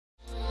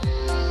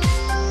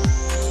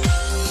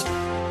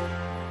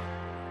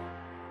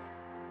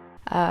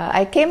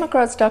I came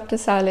across Dr.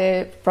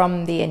 Salih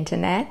from the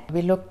internet.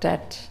 We looked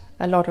at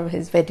a lot of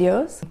his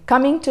videos.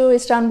 Coming to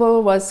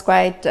Istanbul was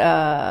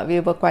we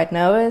were quite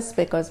nervous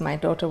because my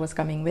daughter was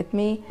coming with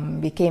me.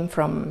 We came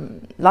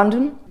from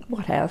London.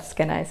 What else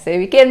can I say?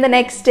 We came the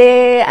next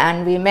day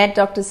and we met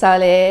Dr.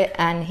 Salih,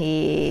 and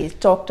he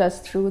talked us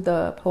through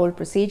the whole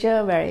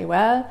procedure very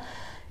well,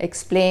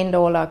 explained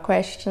all our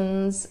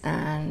questions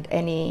and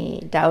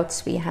any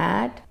doubts we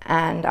had.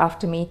 And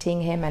after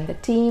meeting him and the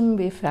team,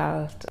 we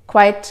felt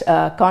quite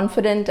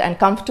confident and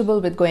comfortable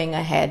with going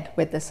ahead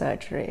with the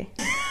surgery.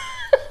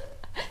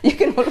 You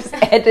can always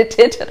edit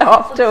it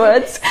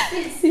afterwards.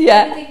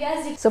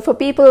 Yeah. So for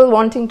people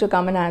wanting to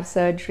come and have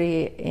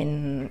surgery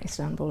in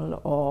Istanbul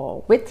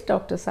or with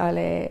Dr.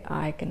 Salih,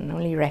 I can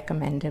only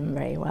recommend him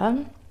very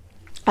well.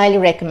 Highly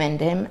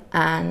recommend him,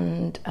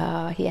 and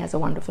he has a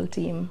wonderful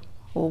team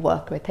who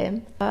work with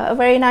him. A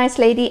very nice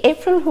lady,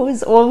 April, who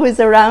is always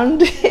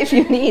around if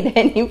you need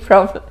any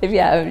problem, if you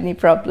have any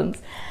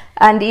problems.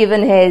 And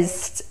even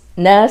his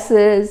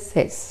nurses,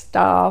 his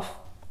staff,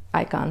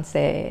 I can't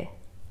say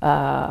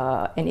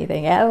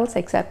anything else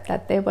except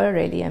that they were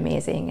really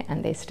amazing,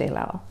 and they still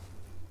are.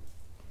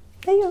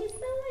 There you go. She's so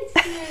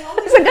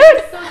nice. Is it good?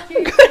 So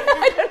cute.